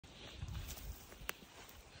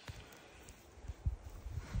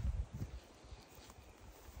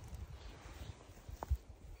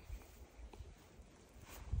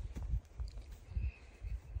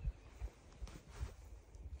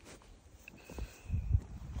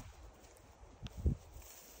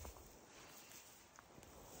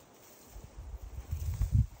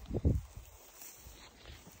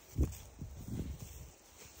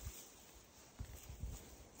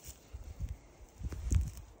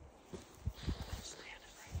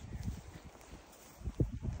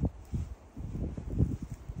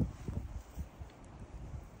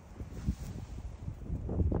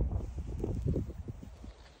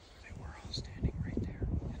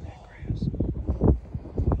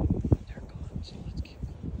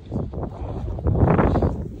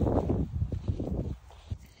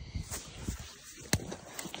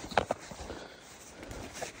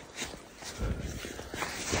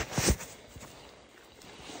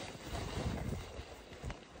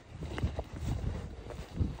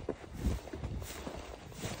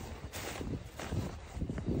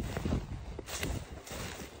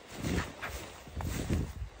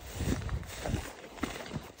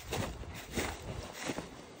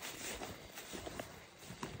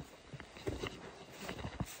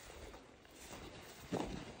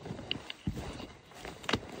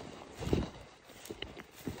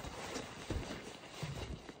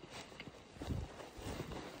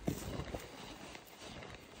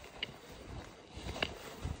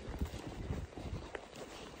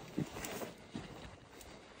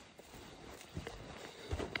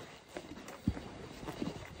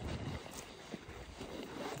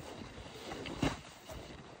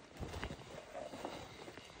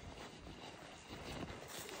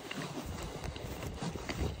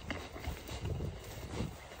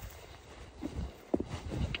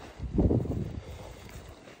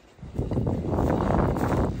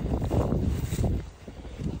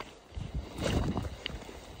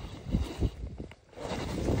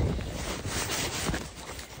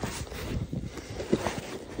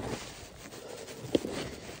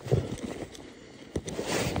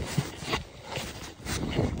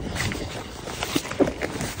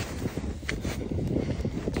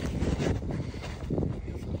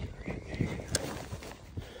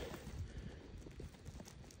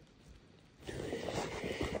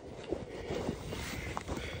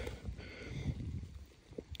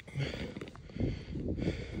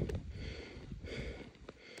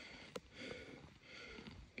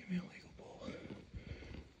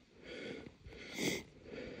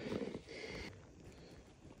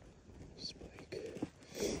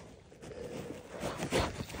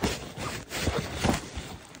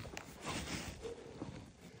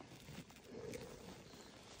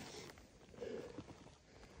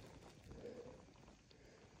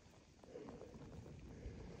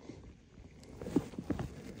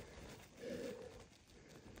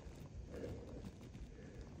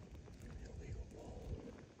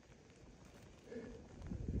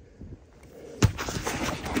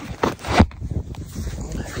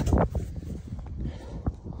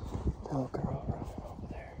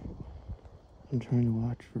I'm trying to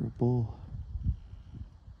watch for a bull.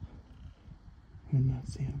 I'm not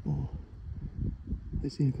seeing a bull. I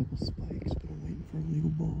see a couple spikes, but I'm waiting for a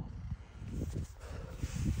legal bull.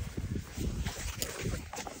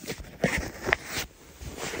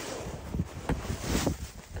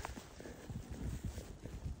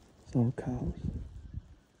 It's all cows.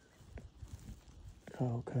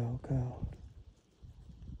 Cow, cow, cow.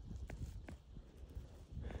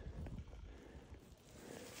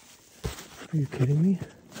 Are you kidding me?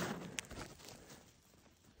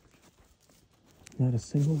 Not a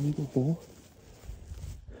single legal bull?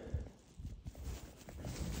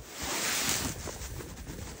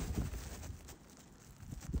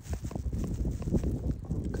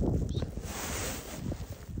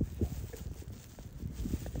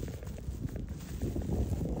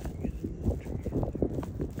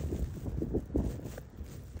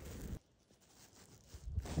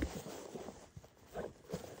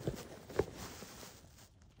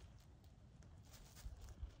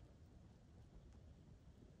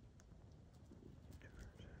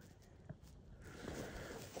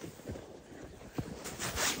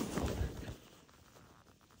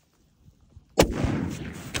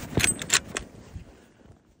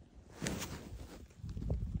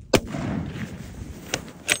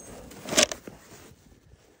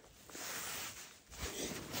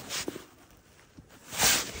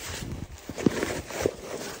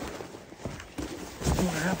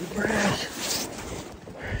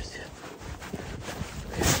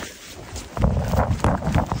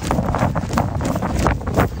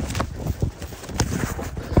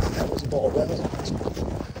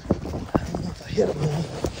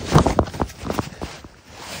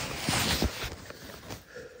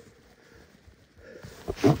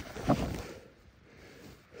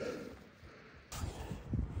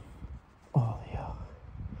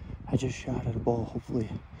 I just shot at a bull. Hopefully,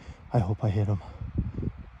 I hope I hit him.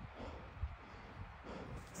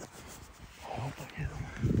 I hope I hit him.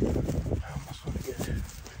 I almost want to get to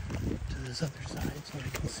this other side so I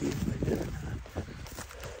can see if I did or not.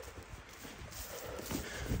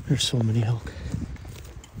 There's so many elk.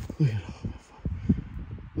 Look at all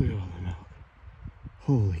the elk.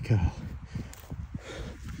 Holy cow.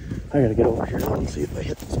 I gotta get over here and see if I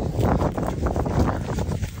hit this one.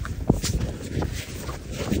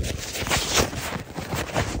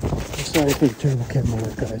 Sorry for the terrible camera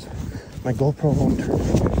work, guys. My GoPro won't turn.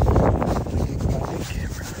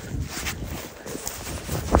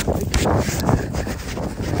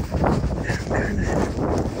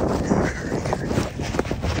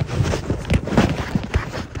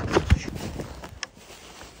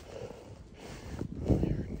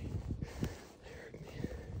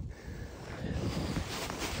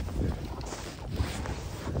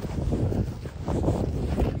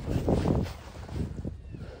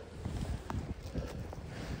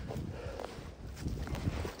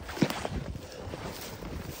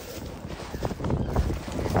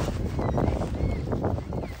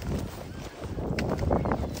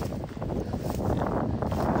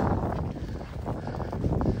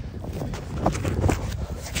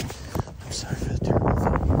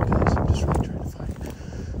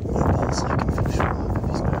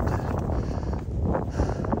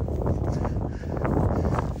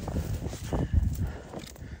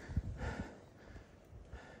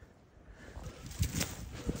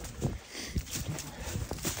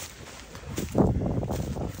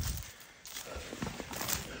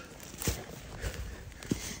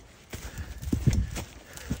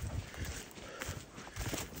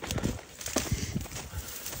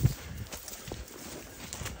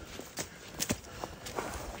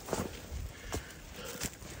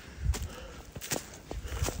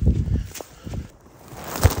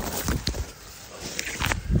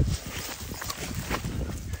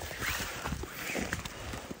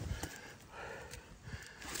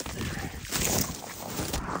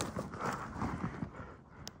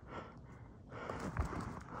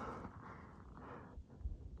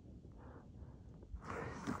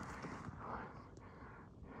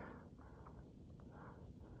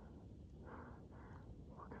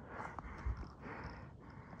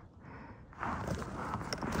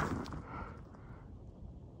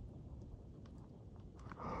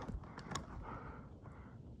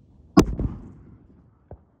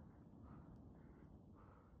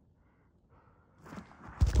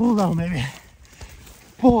 Pull down, baby.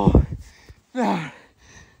 Pull down.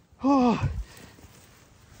 Oh.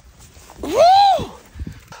 Woo!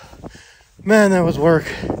 Man, that was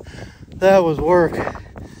work. That was work.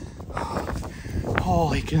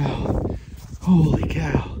 Holy cow. Holy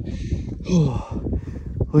cow. Oh.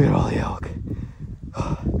 Look at all the elk.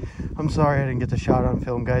 I'm sorry I didn't get the shot on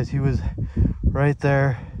film, guys. He was right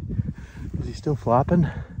there. Is he still flopping?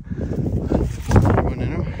 One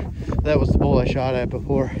in him. That was the bull I shot at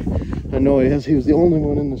before. I know he is. He was the only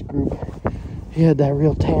one in this group. He had that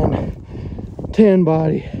real tan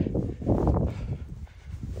body.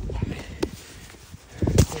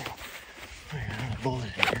 I got a bullet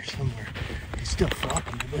in here somewhere. He's still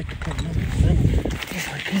flopping. I'd like to put him in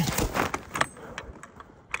if I can.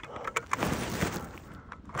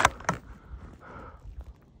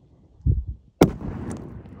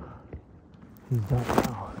 He's done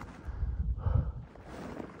now.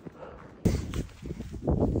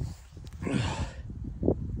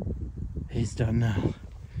 He's done now.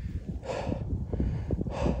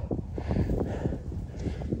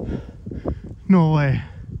 No way.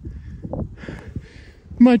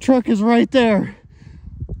 My truck is right there.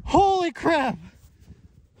 Holy crap.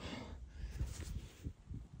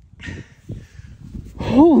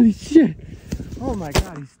 Holy shit. Oh my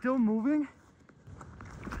God, he's still moving?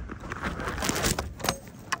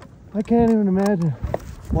 I can't even imagine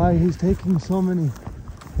why he's taking so many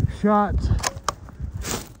shots.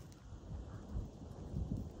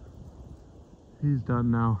 He's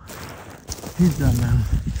done now. He's done now.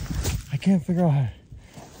 I can't figure out how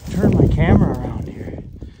to turn my camera around here.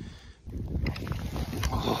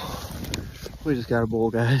 Oh, we just got a bull,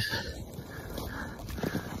 guys.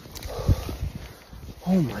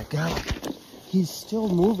 Oh my God. He's still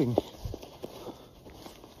moving.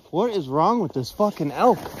 What is wrong with this fucking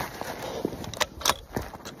elk?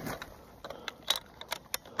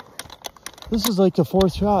 This is like the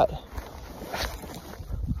 4th shot.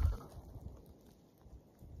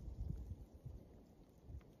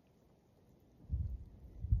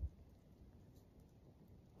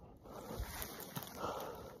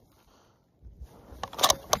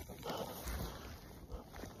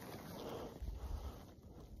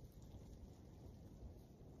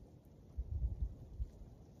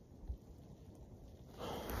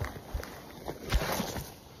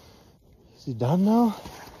 Is he done now?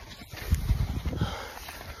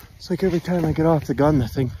 It's like every time I get off the gun, the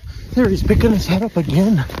thing, there, he's picking his head up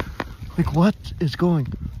again. Like, what is going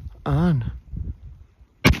on?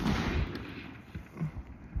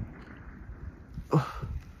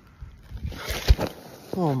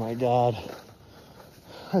 Oh my God.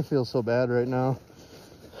 I feel so bad right now.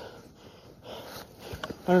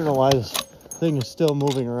 I don't know why this thing is still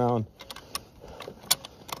moving around.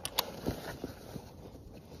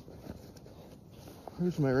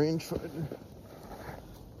 Where's my rangefinder?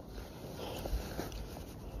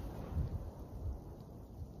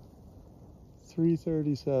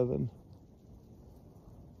 .337.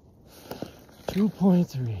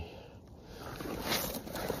 2.3.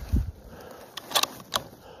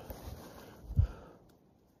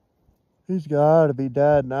 He's gotta be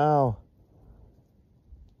dead now.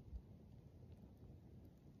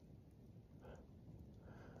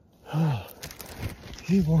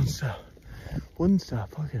 He won't stop. Wouldn't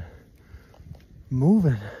stop fucking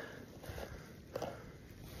moving.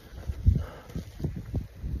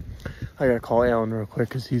 I gotta call Alan real quick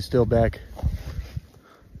because he's still back.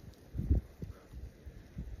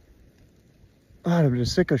 God, I'm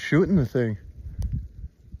just sick of shooting the thing.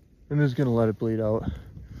 I'm just gonna let it bleed out.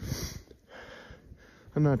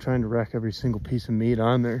 I'm not trying to wreck every single piece of meat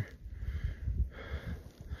on there,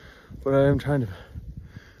 but I am trying to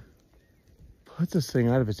put this thing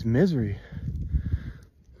out of its misery.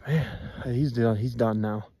 Man, he's done. He's done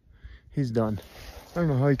now. He's done. I don't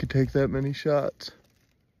know how he could take that many shots.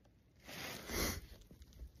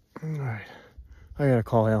 All right, I gotta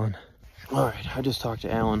call Alan. All right, I just talked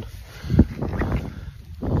to Alan.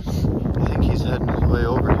 I think he's heading his way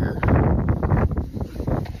over here.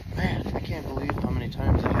 Man, I can't believe how many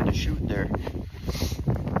times I had to shoot there.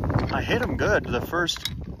 I hit him good. The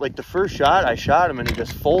first shot, I shot him and he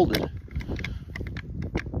just folded.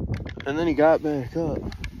 And then he got back up.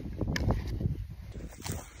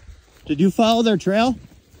 Did you follow their trail?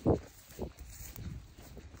 What?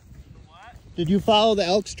 Did you follow the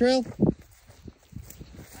elk's trail?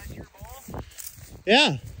 That's your bull?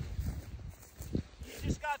 Yeah. You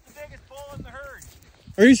just got the biggest bull in the herd.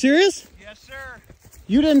 Are you serious? Yes, sir.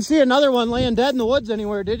 You didn't see another one laying dead in the woods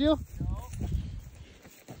anywhere, did you? No.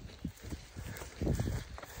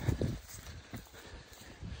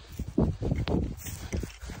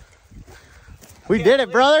 We did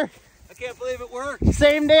it, brother. I can't believe it worked.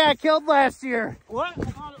 Same day I killed last year. What?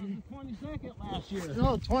 I thought it was the 22nd last year.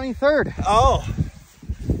 No, 23rd. Oh.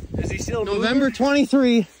 Is he still November moving?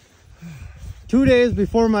 23, 2 days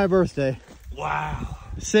before my birthday. Wow.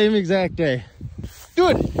 Same exact day.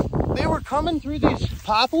 Dude, they were coming through these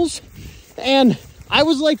popples and I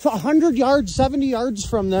was like 100 yards, 70 yards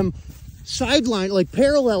from them, sideline, like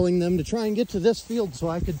paralleling them to try and get to this field so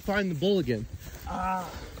I could find the bull again.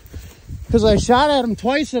 Because I shot at him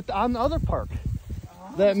twice on the other park,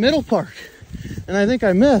 that middle park, and I think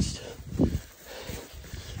I missed.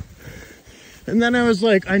 And then I was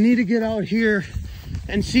like, I need to get out here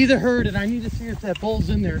and see the herd, and I need to see if that bull's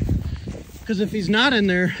in there. Because if he's not in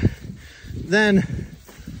there, then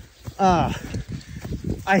I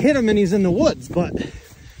hit him and he's in the woods. But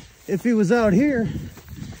if he was out here,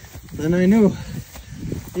 then I knew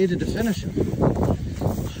I needed to finish him.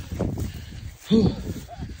 No,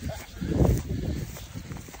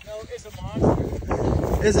 it's a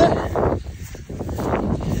monster. Is it?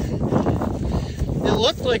 It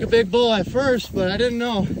looked like a big bull at first, but I didn't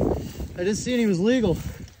know. I just seen he was legal.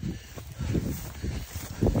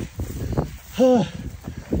 All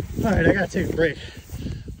right, I gotta take a break.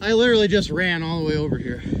 I literally just ran all the way over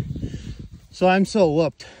here. So I'm so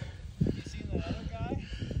whooped. You seen that other guy?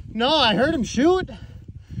 No, I heard him shoot.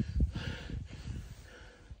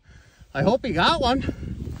 I hope he got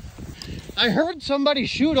one. I heard somebody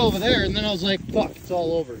shoot over there, and then I was like, fuck, it's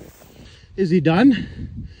all over. Is he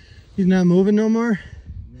done? He's not moving no more?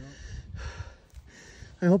 No.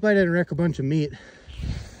 I hope I didn't wreck a bunch of meat.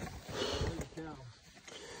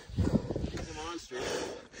 He's a monster.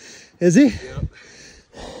 Is he? Yep.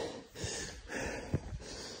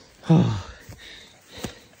 Oh.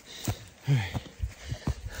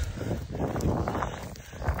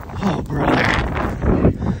 Oh, brother.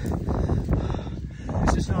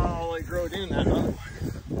 It's just not all like growed in that other one.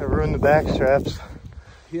 I ruined the back straps.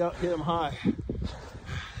 He hit him high.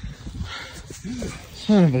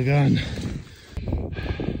 Son of a gun.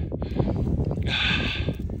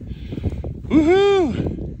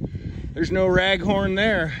 Woohoo! There's no raghorn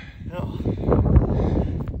there. No.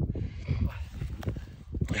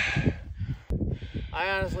 I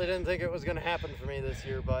honestly didn't think it was going to happen for me this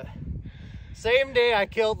year, but same day I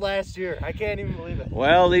killed last year. I can't even believe it.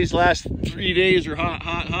 Well, these last 3 days are hot,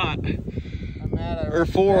 hot, hot. I'm mad at Or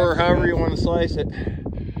 4, or however you want to slice it.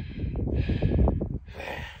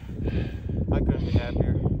 I couldn't be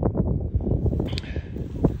happier.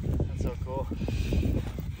 That's so cool.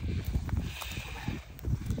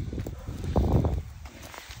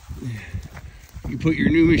 You put your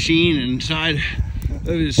new machine inside of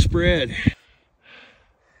his spread.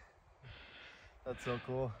 That's so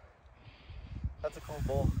cool. That's a cool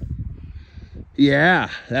bull. Yeah,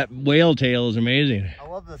 that whale tail is amazing. I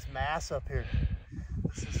love this mass up here.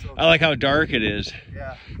 This is so cool. I like how dark it is.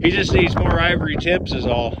 Yeah. He just needs more ivory tips is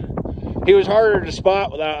all. He was harder to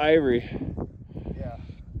spot without ivory. Yeah.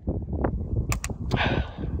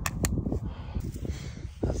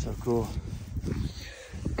 That's so cool.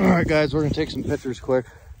 All right, guys, we're gonna take some pictures quick,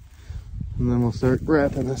 and then we'll start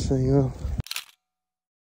wrapping this thing up.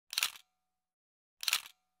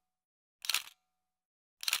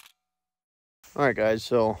 All right, guys,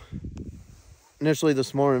 so initially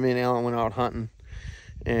this morning, me and Alan went out hunting,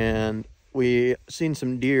 and we seen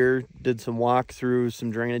some deer, did some walk through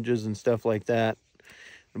some drainages and stuff like that.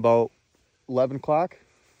 About 11 o'clock,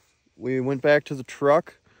 we went back to the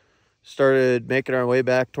truck, started making our way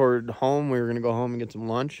back toward home. We were gonna go home and get some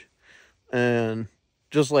lunch, and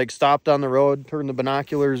just like stopped on the road, turned the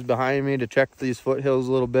binoculars behind me to check these foothills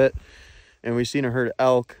a little bit, and we seen a herd of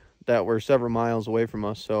elk that were several miles away from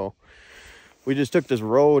us. So we just took this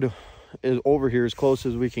road over here as close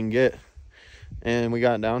as we can get, and we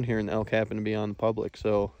got down here and the elk happened to be on the public.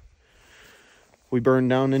 So we burned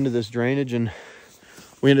down into this drainage, and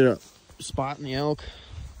we ended up spotting the elk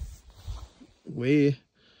way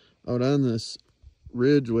out on this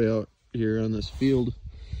ridge, way out here on this field,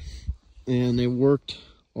 and they worked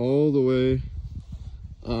all the way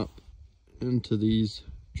up into these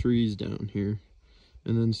trees down here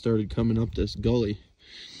and then started coming up this gully.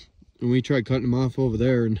 And we tried cutting them off over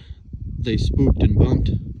there, and they spooked and bumped.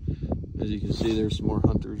 As you can see, there's some more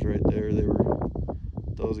hunters right there.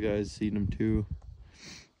 Those guys seen them too,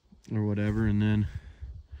 or whatever. And then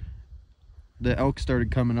the elk started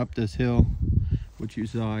coming up this hill, which you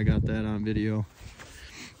saw. I got that on video.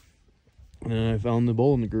 And I found the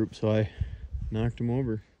bull in the group, so I knocked him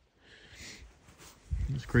over.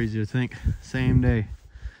 It's crazy to think, same day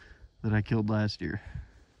that I killed last year.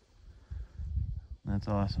 That's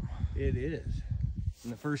awesome. It is.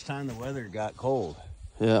 And the first time the weather got cold.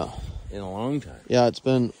 Yeah. In a long time. Yeah, it's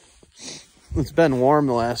been warm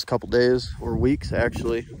the last couple days, or weeks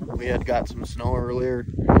actually. We had got some snow earlier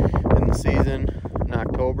in the season in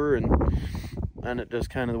October, and it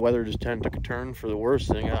just kind of, the weather just kind of took a turn for the worse.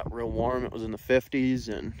 And it got real warm. It was in the 50s,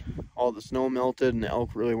 and all the snow melted, and the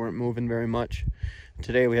elk really weren't moving very much.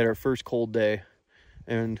 Today we had our first cold day,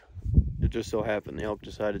 and just so happened the elk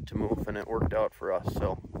decided to move and it worked out for us,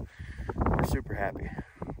 so we're super happy.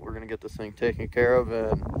 We're gonna get this thing taken care of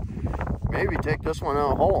and maybe take this one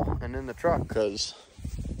out whole and in the truck, because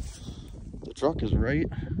the truck is right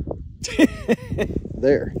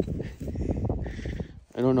there.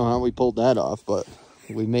 I don't know how we pulled that off, but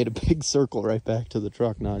we made a big circle right back to the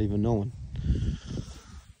truck, not even knowing.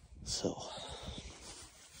 So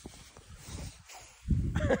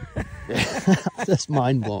yeah, that's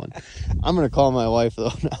mind blowing. I'm gonna call my wife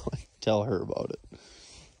though now and tell her about it.